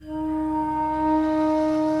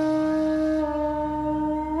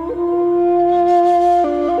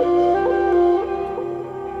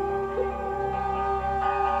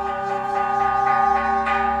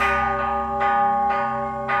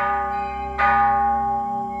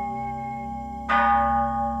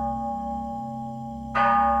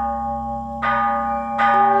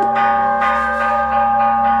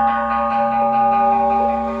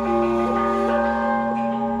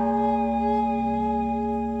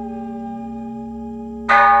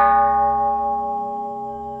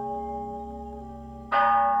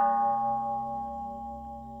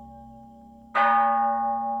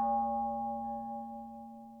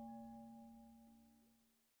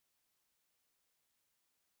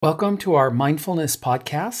Welcome to our mindfulness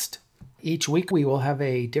podcast. Each week we will have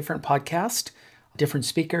a different podcast, different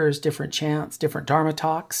speakers, different chants, different Dharma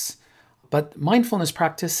talks. But mindfulness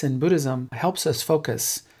practice in Buddhism helps us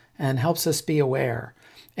focus and helps us be aware.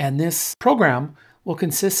 And this program will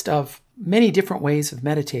consist of many different ways of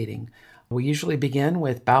meditating. We usually begin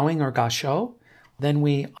with bowing or gassho. Then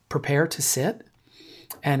we prepare to sit,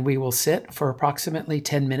 and we will sit for approximately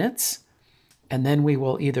 10 minutes. And then we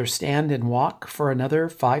will either stand and walk for another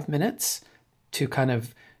 5 minutes to kind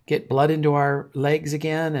of get blood into our legs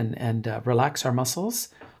again and relax our muscles.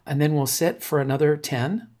 And then we'll sit for another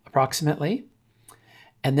 10 approximately.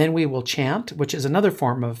 And then we will chant, which is another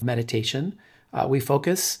form of meditation. We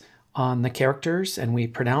focus on the characters and we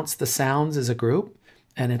pronounce the sounds as a group.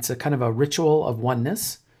 And it's a kind of a ritual of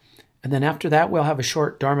oneness. And then after that, we'll have a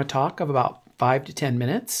short Dharma talk of about 5 to 10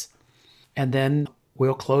 minutes. And then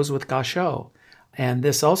we'll close with gassho. And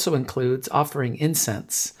this also includes offering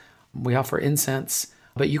incense. We offer incense,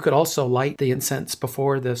 but you could also light the incense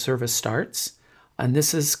before the service starts. And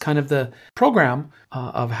this is kind of the program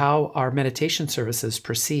of how our meditation services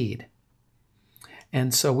proceed.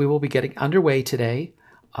 And so we will be getting underway today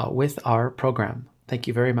with our program. Thank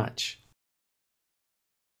you very much.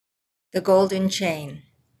 The Golden Chain.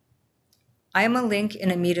 I am a link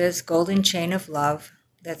in Amita's golden chain of love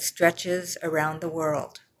that stretches around the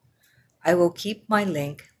world. I will keep my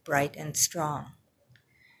link bright and strong.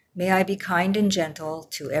 May I be kind and gentle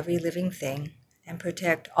to every living thing and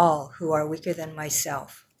protect all who are weaker than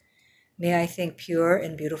myself. May I think pure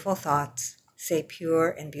and beautiful thoughts, say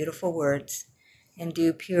pure and beautiful words, and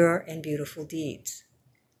do pure and beautiful deeds.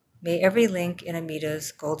 May every link in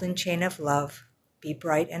Amita's golden chain of love be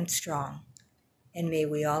bright and strong, and may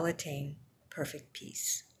we all attain perfect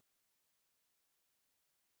peace.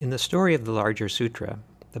 In the story of the larger sutra,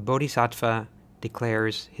 the Bodhisattva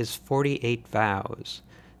declares his 48 vows,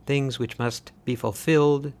 things which must be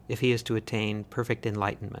fulfilled if he is to attain perfect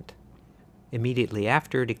enlightenment. Immediately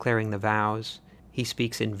after declaring the vows, he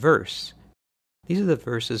speaks in verse. These are the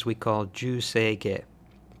verses we call Ju-se-ge.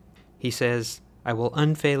 He says, I will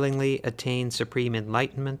unfailingly attain supreme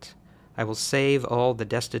enlightenment, I will save all the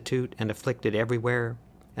destitute and afflicted everywhere,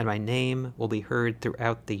 and my name will be heard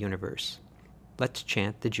throughout the universe. Let's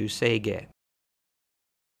chant the Ju-se-ge.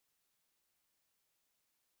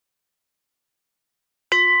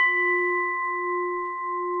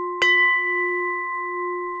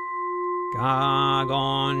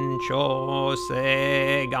 Gagon chose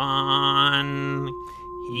gan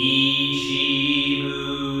Hishimu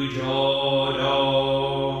jodo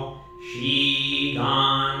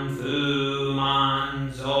Shigan fu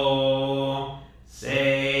manzo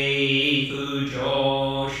Seifu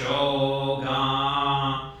jo shoga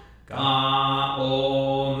Ga o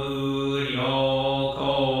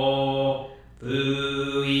muryoko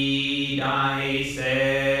Fui dai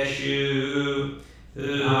seshu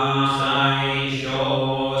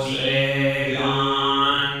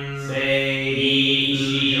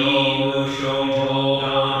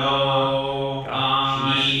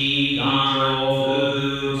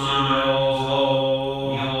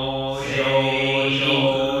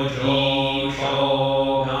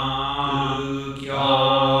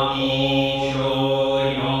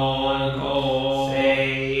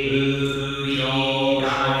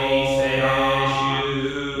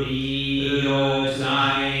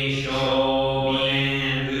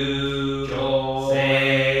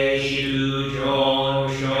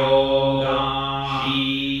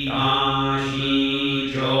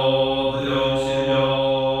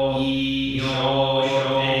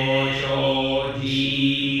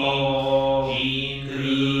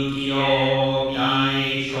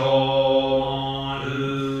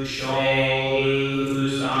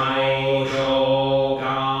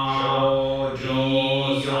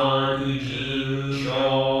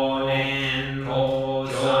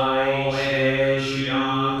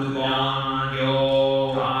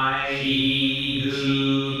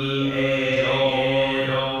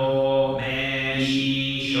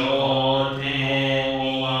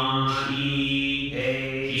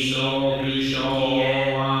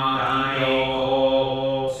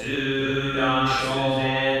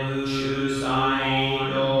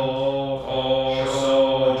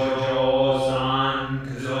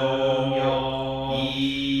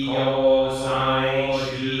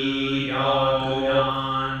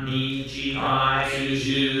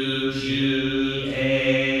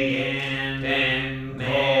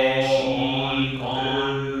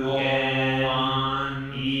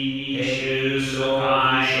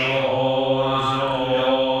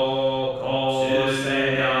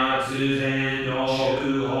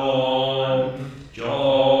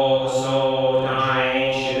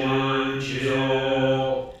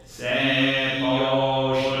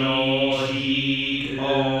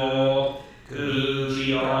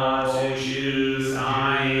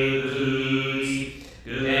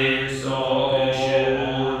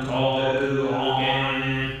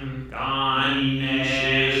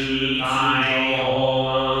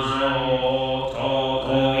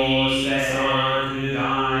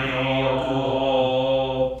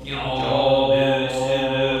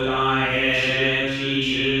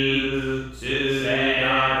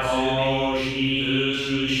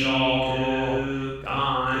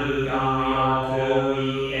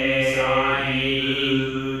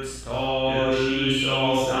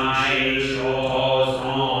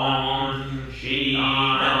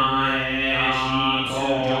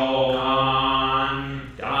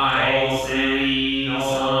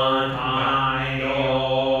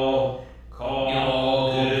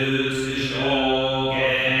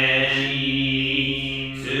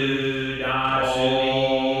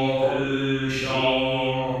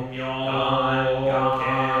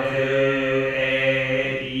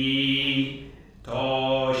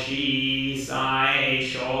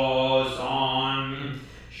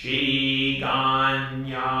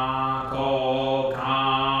Shiganya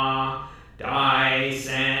koka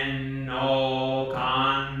daisen no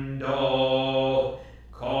kando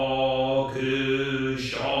koku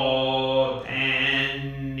shotenin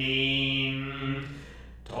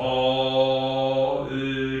to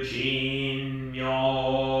ujin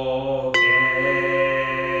myoke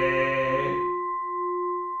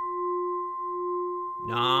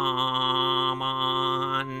namandabu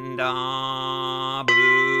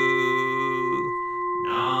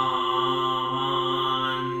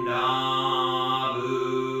namandabu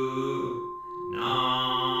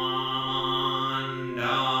namandabu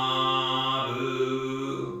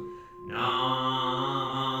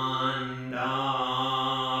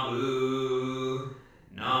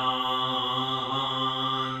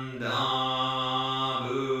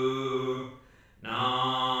namandabu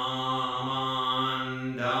namandabu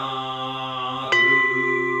namandabu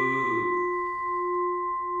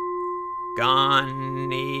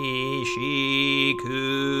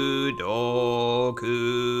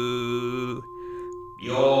Gannishiku-doku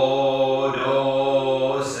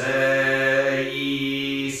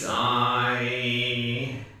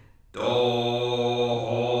Byodosei-sai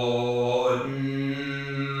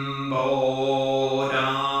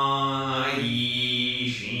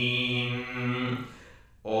Dohon-bodai-shin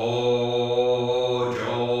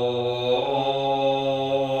Ojo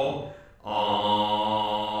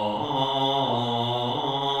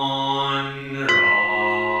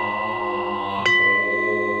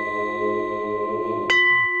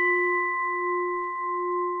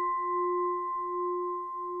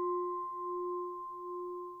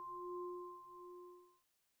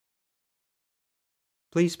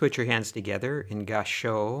Please put your hands together in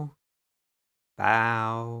Gassho.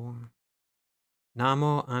 Bow.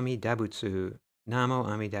 Namo Amidabutsu. Namo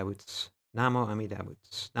Amidabutsu. Namo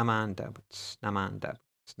Amidabutsu. Naman Dabutsu. Naman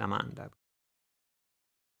Dabutsu. Naman Dabutsu.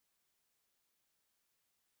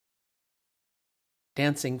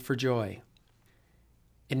 Dancing for Joy.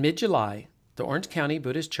 In mid-July, the Orange County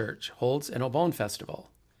Buddhist Church holds an Obon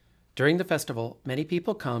festival. During the festival, many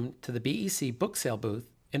people come to the BEC book sale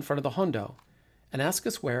booth in front of the Hondo and ask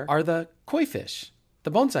us where are the koi fish,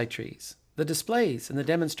 the bonsai trees, the displays, and the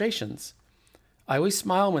demonstrations. I always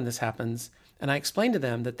smile when this happens, and I explain to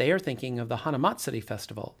them that they are thinking of the Hanamatsuri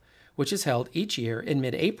festival, which is held each year in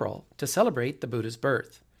mid-April to celebrate the Buddha's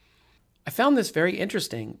birth. I found this very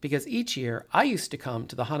interesting because each year I used to come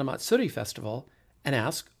to the Hanamatsuri festival and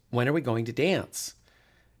ask, when are we going to dance?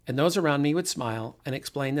 And those around me would smile and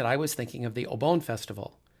explain that I was thinking of the Obon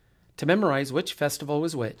festival. To memorize which festival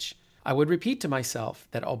was which, I would repeat to myself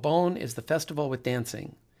that Obon is the festival with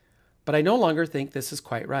dancing. But I no longer think this is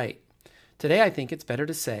quite right. Today I think it's better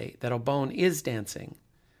to say that Obon is dancing.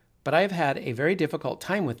 But I have had a very difficult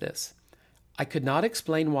time with this. I could not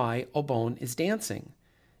explain why Obon is dancing.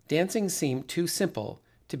 Dancing seemed too simple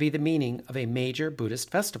to be the meaning of a major Buddhist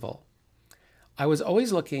festival. I was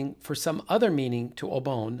always looking for some other meaning to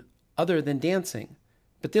Obon other than dancing,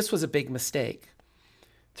 but this was a big mistake.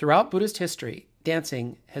 Throughout Buddhist history,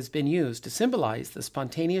 dancing has been used to symbolize the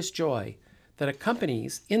spontaneous joy that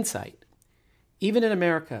accompanies insight. Even in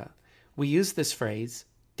America, we use this phrase,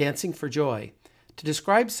 dancing for joy, to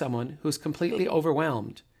describe someone who's completely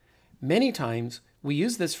overwhelmed. Many times, we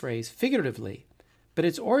use this phrase figuratively, but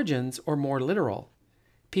its origins are more literal.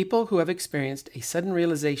 People who have experienced a sudden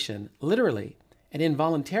realization literally and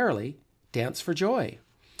involuntarily dance for joy.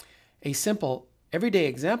 A simple, everyday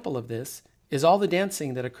example of this is all the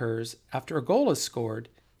dancing that occurs after a goal is scored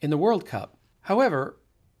in the World Cup. However,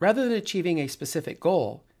 rather than achieving a specific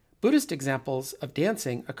goal, Buddhist examples of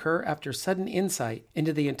dancing occur after sudden insight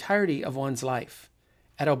into the entirety of one's life.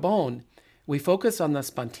 At Obon, we focus on the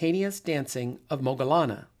spontaneous dancing of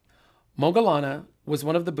Moggallana. Moggallana was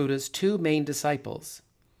one of the Buddha's two main disciples.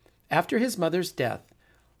 After his mother's death,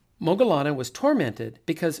 Moggallana was tormented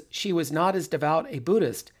because she was not as devout a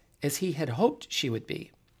Buddhist as he had hoped she would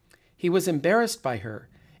be. He was embarrassed by her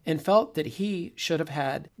and felt that he should have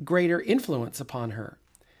had greater influence upon her.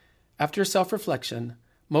 After self-reflection,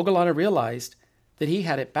 Moggallana realized that he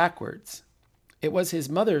had it backwards. It was his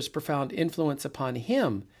mother's profound influence upon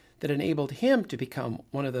him that enabled him to become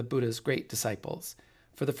one of the Buddha's great disciples.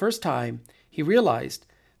 For the first time, he realized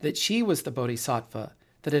that she was the bodhisattva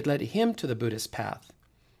that had led him to the Buddhist path.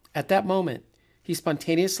 At that moment, he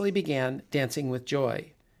spontaneously began dancing with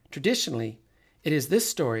joy. Traditionally, it is this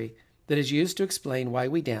story that is used to explain why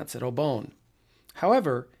we dance at Obon.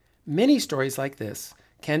 However, many stories like this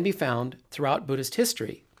can be found throughout Buddhist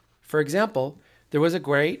history. For example, there was a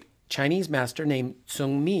great Chinese master named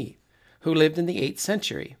Tsung Mi, who lived in the 8th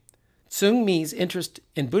century. Seung Mi's interest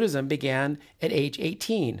in Buddhism began at age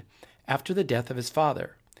 18, after the death of his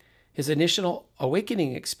father. His initial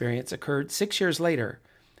awakening experience occurred 6 years later,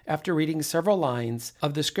 after reading several lines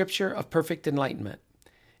of the Scripture of Perfect Enlightenment.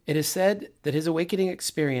 It is said that his awakening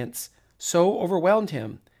experience so overwhelmed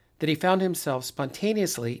him that he found himself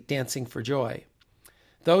spontaneously dancing for joy.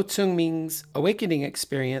 Though Seung Mi's awakening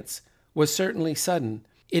experience was certainly sudden,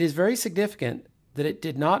 it is very significant that it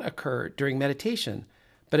did not occur during meditation,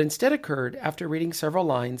 but instead occurred after reading several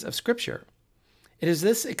lines of Scripture. It is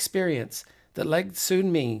this experience that led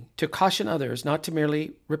Seung Mi to caution others not to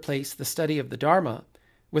merely replace the study of the Dharma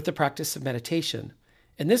with the practice of meditation.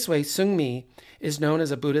 In this way, Seung Mi is known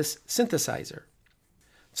as a Buddhist synthesizer.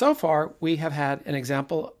 So far, we have had an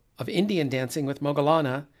example of Indian dancing with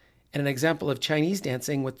Moggallana and an example of Chinese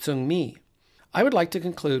dancing with Seung Mi. I would like to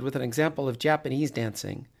conclude with an example of Japanese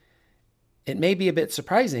dancing. It may be a bit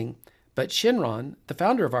surprising, but Shinran, the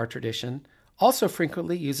founder of our tradition, also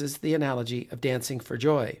frequently uses the analogy of dancing for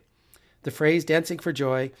joy. The phrase dancing for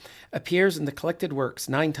joy appears in the collected works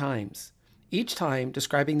 9 times, each time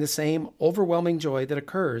describing the same overwhelming joy that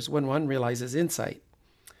occurs when one realizes insight.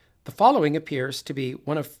 The following appears to be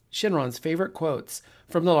one of Shinran's favorite quotes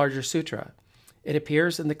from the larger sutra. It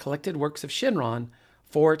appears in the collected works of Shinran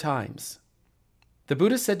 4 times. The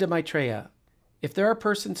Buddha said to Maitreya, "If there are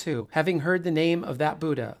persons who, having heard the name of that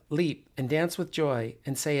Buddha, leap and dance with joy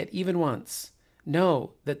and say it even once,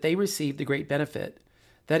 know that they receive the great benefit.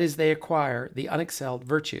 That is, they acquire the unexcelled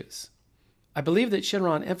virtues." I believe that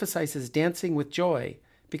Shinran emphasizes dancing with joy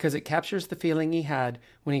because it captures the feeling he had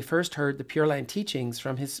when he first heard the Pure Land teachings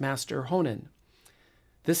from his master Honen.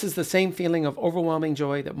 This is the same feeling of overwhelming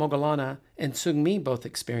joy that Moggallana and Seung Mi both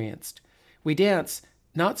experienced. We dance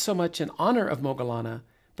not so much in honor of Moggallana,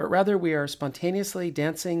 but rather we are spontaneously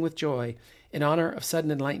dancing with joy in honor of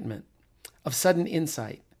sudden enlightenment, of sudden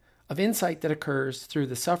insight, of insight that occurs through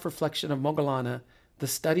the self-reflection of Moggallana, the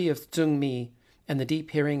study of Seung Mi, and the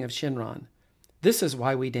deep hearing of Shinran. This is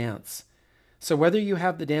why we dance. So whether you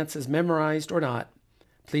have the dances memorized or not,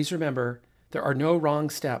 please remember there are no wrong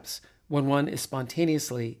steps when one is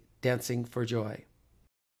spontaneously dancing for joy.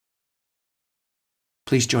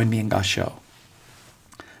 Please join me in Gasho.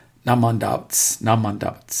 Namandavats,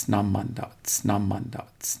 namandavats, namandavats,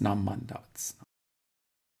 namandavats, namandavats.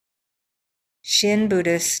 Shin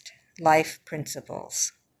Buddhist Life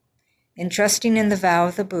Principles. In trusting in the vow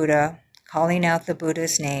of the Buddha, calling out the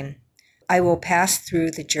Buddha's name, I will pass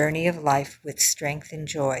through the journey of life with strength and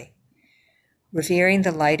joy. Revering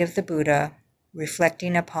the light of the Buddha,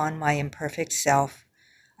 reflecting upon my imperfect self,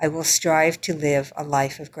 I will strive to live a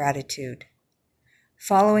life of gratitude.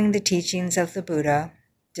 Following the teachings of the Buddha,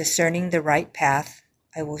 discerning the right path,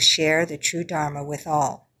 I will share the true Dharma with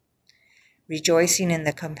all. Rejoicing in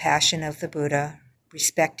the compassion of the Buddha,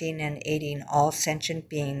 respecting and aiding all sentient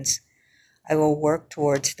beings, I will work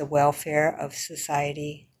towards the welfare of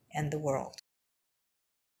society and the world.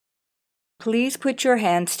 Please put your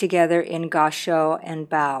hands together in Gasho and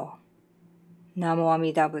bow. Namo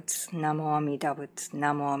Amida Butsu, Namo Amida Butsu,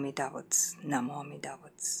 Namo Amida Butsu, Namo Amida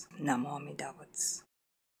Butsu, Namo Amida Butsu.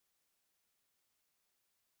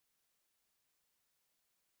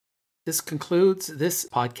 This concludes this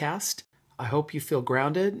podcast. I hope you feel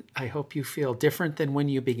grounded. I hope you feel different than when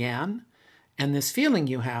you began. And this feeling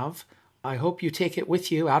you have, I hope you take it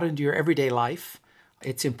with you out into your everyday life.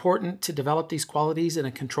 It's important to develop these qualities in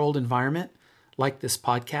a controlled environment like this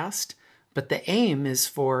podcast. But the aim is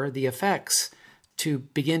for the effects to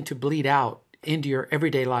begin to bleed out into your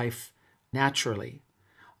everyday life naturally.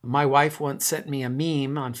 My wife once sent me a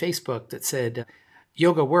meme on Facebook that said,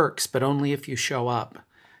 "Yoga works, but only if you show up."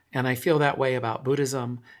 And I feel that way about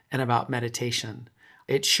Buddhism and about meditation.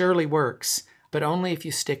 It surely works, but only if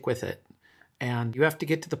you stick with it. And you have to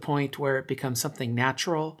get to the point where it becomes something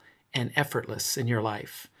natural and effortless in your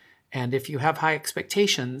life. And if you have high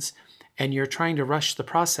expectations and you're trying to rush the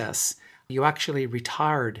process, you actually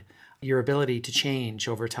retard your ability to change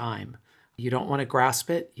over time. You don't want to grasp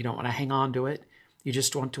it. You don't want to hang on to it. You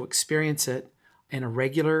just want to experience it in a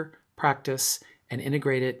regular practice and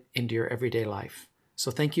integrate it into your everyday life. So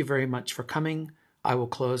thank you very much for coming. I will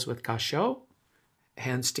close with Gasho.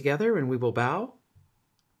 Hands together and we will bow.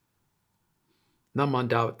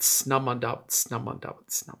 Namandavats, namandavats,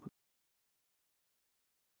 namandavats, namandavats.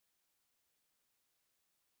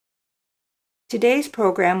 Today's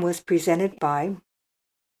program was presented by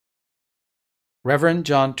Reverend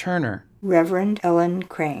John Turner, Reverend Ellen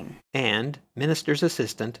Crane, and Minister's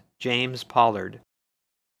Assistant James Pollard.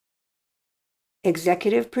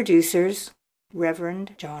 Executive Producers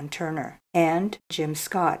Reverend John Turner and Jim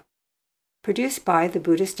Scott. Produced by the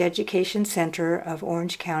Buddhist Education Center of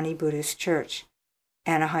Orange County Buddhist Church,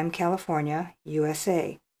 Anaheim, California,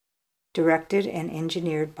 USA. Directed and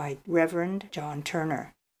engineered by Reverend John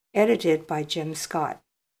Turner. Edited by Jim Scott.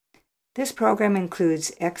 This program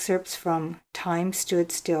includes excerpts from Time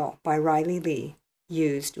Stood Still by Riley Lee,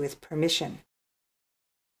 used with permission.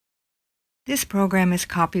 This program is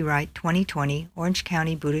copyright 2020 Orange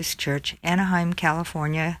County Buddhist Church, Anaheim,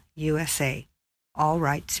 California, USA. All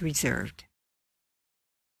rights reserved.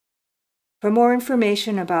 For more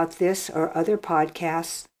information about this or other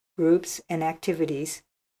podcasts, groups, and activities,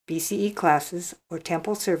 BCE classes, or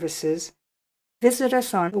temple services, visit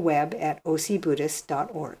us on the web at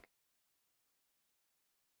ocbuddhist.org.